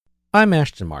I'm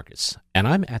Ashton Marcus, and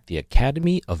I'm at the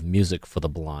Academy of Music for the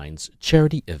Blind's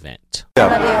charity event.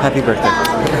 Happy birthday.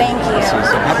 Thank you.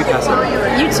 Happy Passover.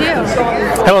 You too.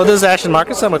 Hello, this is Ashton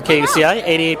Marcus. I'm with KUCI,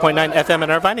 88.9 FM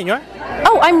in Irvine, and you're?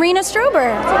 Oh, I'm Rena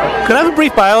Strober. Could I have a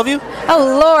brief bio of you?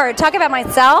 Oh, Lord. Talk about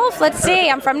myself? Let's see.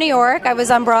 I'm from New York. I was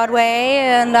on Broadway,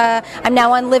 and I'm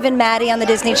now on Liv and Maddie on the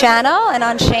Disney Channel and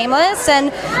on Shameless,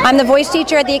 and I'm the voice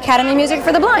teacher at the Academy of Music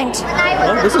for the Blind.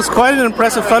 Well, this is quite an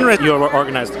impressive fundraiser you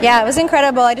organized. Yeah, it was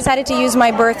incredible. I decided to use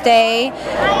my birthday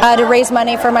to raise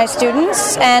money for my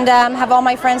students and have all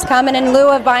my friends come, and in lieu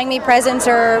of buying me presents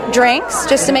or drinks,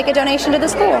 just to make a donation to the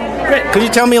school. Great. Could you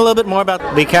tell me a little bit more about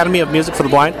the Academy of Music for the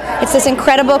Blind? It's this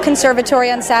incredible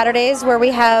conservatory on Saturdays where we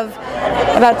have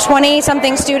about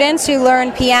 20-something students who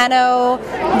learn piano,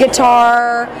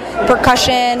 guitar,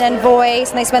 percussion, and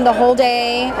voice, and they spend the whole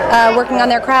day working on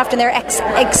their craft, and they're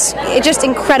just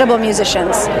incredible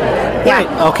musicians. Yeah. Right.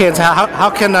 Okay, and so how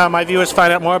can my viewers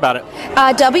find out more about it?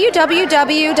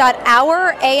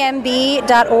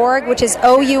 www.ouramb.org, which is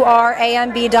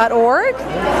OURAMB.org.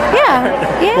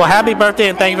 Yeah. Well, happy birthday,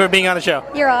 and thank you for being on the show.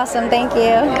 You're awesome. Thank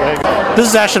you. This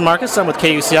is Ashton Marcus. I'm with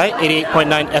KUCI,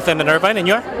 88.9 FM in Irvine, and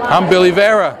you're? I'm Billy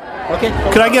Vera. Okay.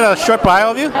 Could I get a short bio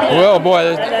of you? Well,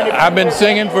 boy, I've been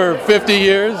singing for 50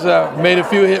 years. Made a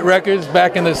few hit records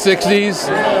back in the 60s,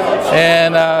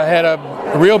 and had a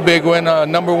real big one,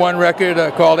 number one record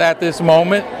called At This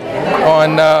Moment,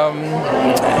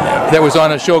 that was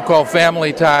on a show called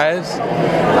Family Ties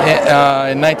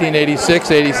in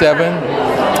 1986, 87.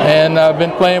 And I've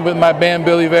been playing with my band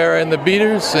Billy Vera and the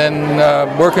Beaters, and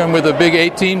working with a big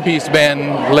 18-piece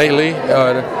band lately.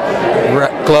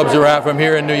 Clubs around from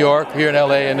here in New York, here in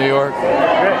LA and New York.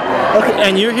 Okay,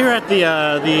 and you're here at the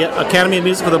Academy of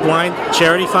Music for the Blind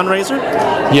charity fundraiser?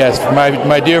 Yes,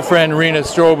 my dear friend Rena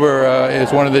Strober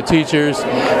is one of the teachers,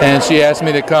 and she asked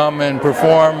me to come and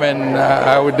perform, and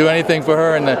I would do anything for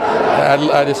her, and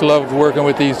I just loved working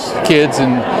with these kids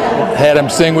and had them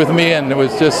sing with me, and it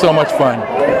was just so much fun.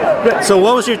 So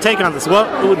what was your take on this?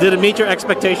 Did it meet your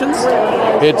expectations?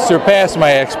 It surpassed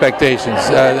my expectations.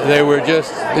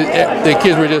 The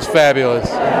kids were just fabulous.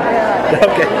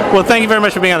 Okay. Well, thank you very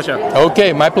much for being on the show.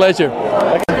 Okay, my pleasure.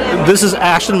 This is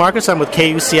Ashton Marcus. I'm with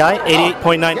KUCI,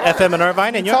 88.9 FM in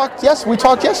Irvine, and you're? Yes, we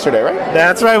talked yesterday, right?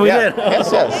 That's right, we did.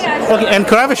 Yes. Okay, and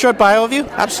could I have a short bio of you?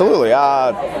 Absolutely.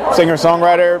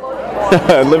 Singer-songwriter,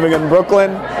 living in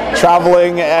Brooklyn,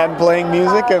 traveling and playing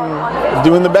music and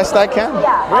doing the best I can.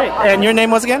 Right. And your name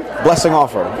was again? Blessing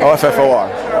Offer, OFFOR.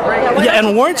 Yeah,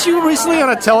 and weren't you recently on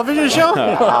a television show?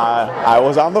 I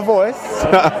was on The Voice.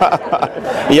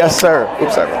 Yes, sir.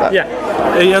 Oops, sorry about that.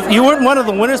 Yeah. You weren't one of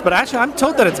the winners, but actually I'm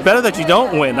told that it's better that you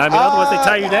don't win. I mean, otherwise they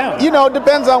tie you down. It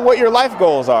depends on what your life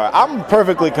goals are. I'm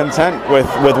perfectly content with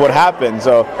what happened,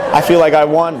 so I feel like I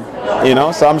won,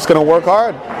 so I'm just going to work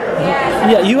hard.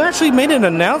 Yeah, you actually made an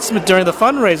announcement during the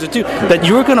fundraiser too that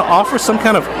you were going to offer some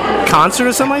kind of concert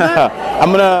or something like that.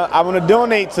 I'm gonna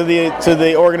donate to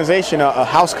the organization a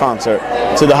house concert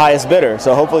to the highest bidder.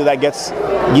 So hopefully that gets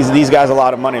these guys a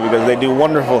lot of money because they do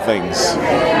wonderful things.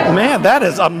 Man, that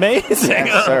is amazing.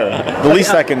 Yes, sir. The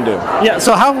least I can do. Yeah.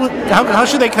 So how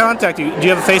should they contact you? Do you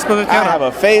have a Facebook account? I have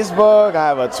a Facebook, I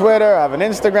have a Twitter, I have an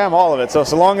Instagram, all of it. So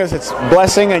long as it's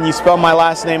Blessing and you spell my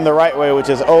last name the right way, which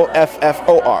is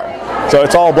OFFOR. So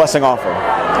it's all Blessing Offer.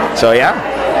 So yeah.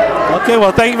 Okay,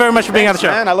 well, thank you very much for being on the show.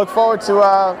 Man, I look forward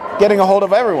to getting a hold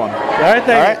of everyone. All right,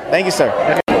 thank you. Thank you, sir.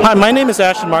 Okay. Hi, my name is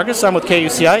Ashton Marcus. I'm with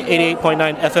KUCI,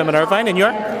 88.9 FM in Irvine, and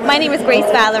you're? My name is Grace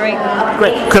Valerie.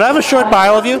 Great. Could I have a short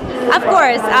bio of you? Of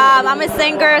course. I'm a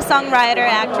singer, songwriter,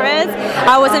 actress.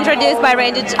 I was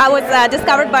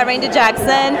discovered by Randy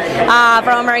Jackson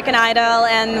from American Idol,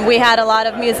 and we had a lot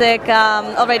of music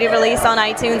already released on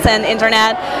iTunes and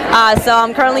internet. So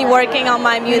I'm currently working on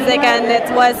my music, and it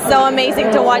was so amazing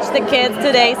to watch the kids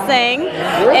today sing.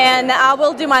 And I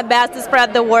will do my best to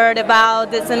spread the word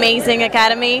about this amazing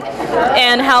academy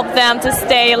and help them to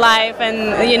stay alive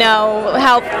and,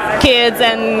 help kids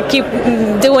and keep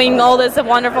doing all these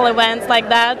wonderful events like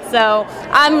that. So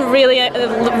I'm really,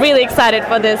 really excited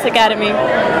for this academy.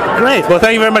 Great. Well,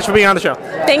 thank you very much for being on the show.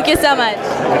 Thank you so much.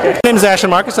 My name is Ashton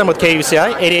Marcus. I'm with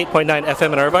KUCI, 88.9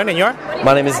 FM in Irvine, and you're?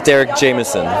 My name is Derek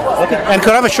Jameson. Okay. And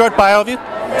could I have a short bio of you?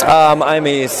 I'm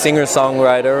a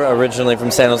singer-songwriter originally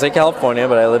from San Jose, California,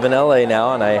 but I live in LA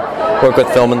now, and I work with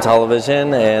film and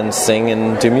television and sing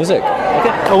and do music.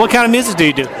 What kind of music do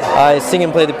you do? I sing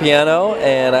and play the piano,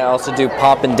 and I also do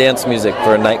pop and dance music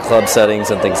for nightclub settings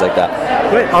and things like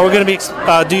that. Great. Are we going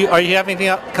to be? Are you have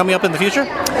anything coming up in the future?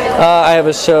 I have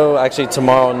a show actually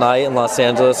tomorrow night in Los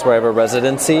Angeles where I have a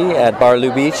residency at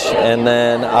Barlow Beach, and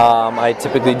then I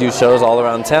typically do shows all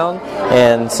around town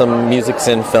and some musics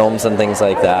in films and things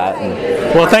like that.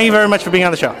 Well, thank you very much for being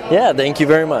on the show. Yeah, thank you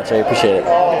very much. I appreciate it.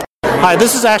 Hi,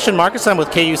 this is Ashton Marcus. I'm with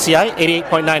KUCI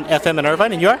 88.9 FM in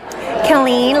Irvine, and you are?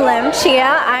 Colleen Lim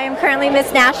Chia. I am currently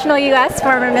Miss National U.S.,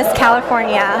 former Miss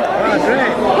California. Oh, great.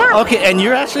 Yeah. Okay, and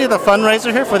you're actually the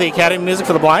fundraiser here for the Academy of Music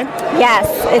for the Blind? Yes,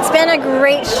 it's been a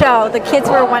great show. The kids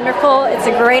were wonderful. It's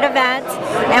a great event,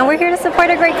 and we're here to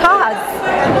support a great cause.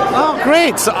 Oh,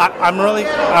 great! So I'm really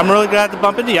glad to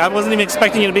bump into you. I wasn't even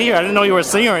expecting you to be here. I didn't know you were a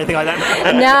singer or anything like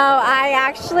that. No, I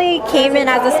actually came in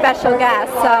as a special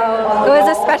guest, so it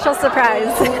was a special surprise.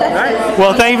 Right.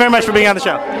 Well, thank you very much for being on the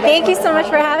show. Thank you so much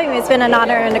for having me. It's been an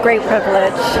honor and a great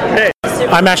privilege. Hey.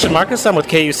 I'm Ashton Marcus. I'm with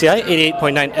KUCI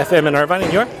 88.9 FM in Irvine,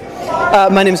 and you're?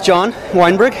 My name's John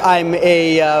Weinberg. I'm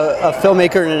a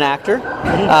filmmaker and an actor.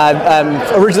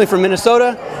 I'm originally from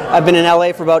Minnesota. I've been in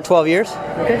LA for about 12 years.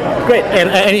 Okay, great. And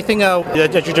anything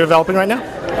that you're developing right now?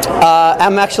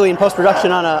 I'm actually in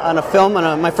post-production on a film,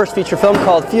 my first feature film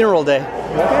called Funeral Day.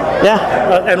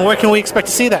 Yeah. And where can we expect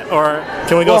to see that, or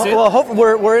can we go see it? Well,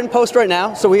 we're in post right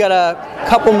now, so we got a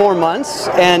couple more months,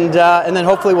 and then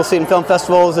hopefully we'll see it in film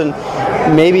festivals and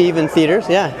maybe even theaters.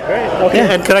 Yeah. Great. Okay.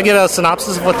 Yeah. And could I get a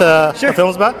synopsis of what the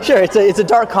film's about? Sure. It's a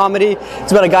dark comedy.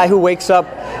 It's about a guy who wakes up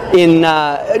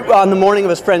on the morning of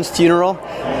his friend's funeral,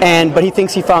 but he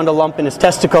thinks he found a lump in his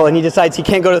testicle, and he decides he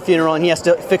can't go to the funeral, and he has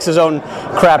to fix his own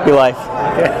crappy life.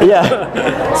 Okay.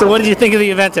 Yeah. So what did you think of the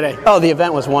event today? Oh, the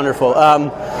event was wonderful.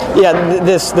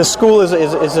 The school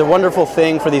is a wonderful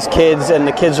thing for these kids, and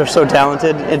the kids are so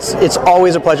talented. It's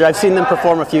always a pleasure. I've seen them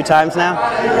perform a few times now,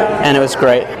 and it was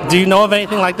great. Do you know of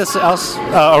anything like this else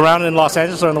around in Los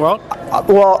Angeles or in the world?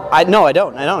 I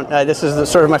don't. This is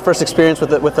sort of my first experience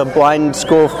with a blind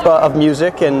school of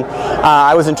music, and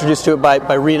I was introduced to it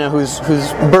by Rena, whose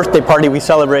birthday party we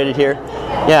celebrated here.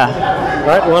 Yeah. All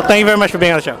right. Well, thank you very much for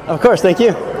being on the show. Of course. Thank you.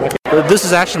 Okay. This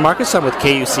is Ashton Marcus. I'm with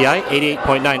KUCI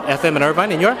 88.9 FM in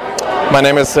Irvine, and you're? My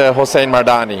name is Hossein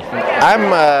Mardani.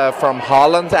 I'm from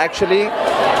Holland, actually.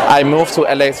 I moved to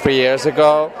LA 3 years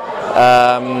ago.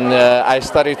 I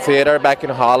studied theater back in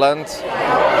Holland.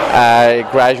 I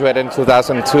graduated in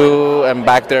 2002, and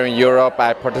back there in Europe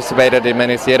I participated in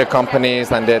many theater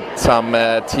companies and did some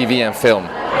TV and film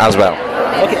as well.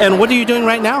 Okay, and what are you doing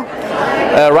right now?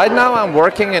 Right now I'm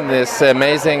working in this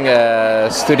amazing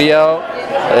studio.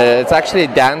 It's actually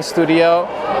a dance studio,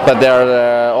 but there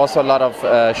are also a lot of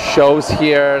shows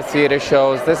here, theater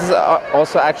shows. This is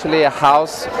also actually a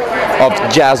house of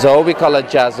jazzo. We call it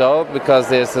jazzo because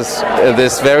there's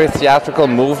this very theatrical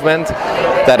movement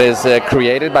that is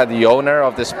created by the owner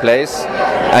of this place,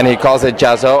 and he calls it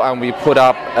jazzo, and we put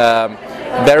up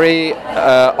very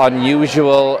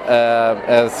unusual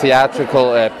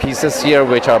theatrical pieces here,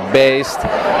 which are based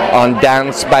on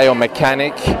dance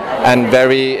biomechanic and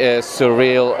very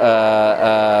surreal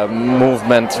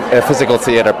movement physical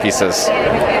theater pieces.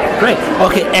 Great.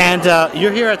 Okay, and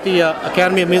you're here at the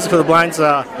Academy of Music for the Blind's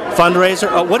fundraiser.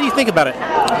 What do you think about it?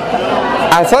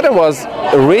 I thought it was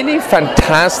really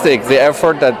fantastic, the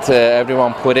effort that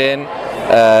everyone put in.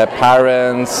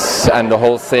 Parents and the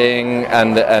whole thing,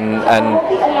 and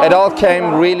it all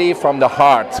came really from the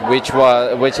heart,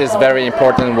 which is very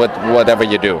important with whatever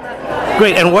you do.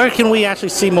 Great. And where can we actually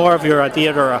see more of your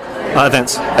theater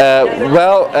events?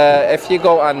 If you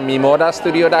go on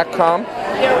mimodastudio.com,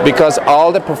 because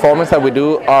all the performances that we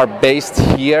do are based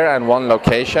here in one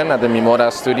location at the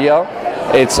Mimoda Studio.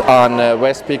 It's on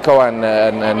West Pico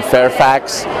and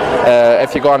Fairfax.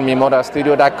 If you go on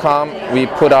mimodastudio.com, we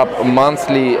put up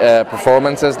monthly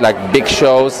performances like big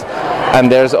shows,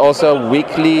 and there's also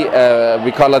weekly,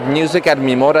 we call it Music at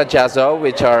Mimoda Jazzo,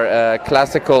 which are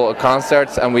classical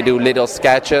concerts, and we do little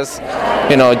sketches,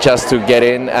 just to get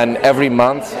in. And every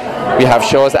month we have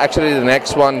shows. Actually, the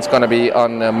next one is going to be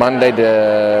on Monday,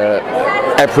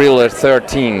 April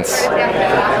 13th.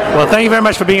 Well, thank you very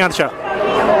much for being on the show.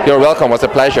 You're welcome. It was a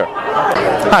pleasure.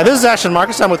 Hi, this is Ashton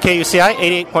Marcus. I'm with KUCI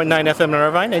 88.9 FM in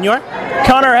Irvine, and you are?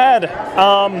 Connor Head.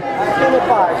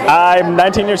 I'm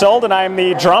 19 years old and I'm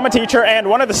the drama teacher and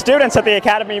one of the students at the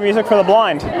Academy of Music for the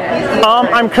Blind.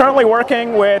 I'm currently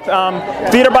working with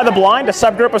Theater by the Blind, a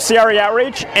subgroup of CRE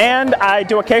Outreach, and I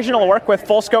do occasional work with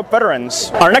Full Scope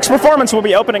Veterans. Our next performance will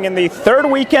be opening in the third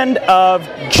weekend of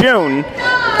June.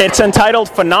 It's entitled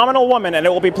Phenomenal Woman, and it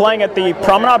will be playing at the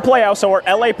Promenade Playhouse or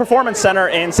LA Performance Center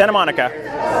in Santa Monica.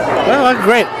 Well,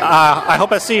 great. I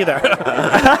hope I see you there.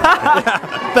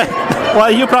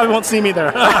 Well, you probably won't see me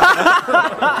there.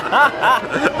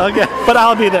 Okay, but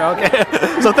I'll be there, okay?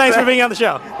 So thanks for being on the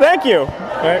show. Thank you.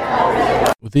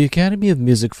 The Academy of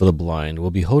Music for the Blind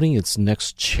will be holding its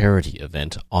next charity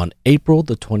event on April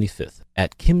the 25th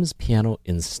at Kim's Piano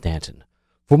in Stanton.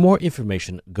 For more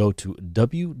information, go to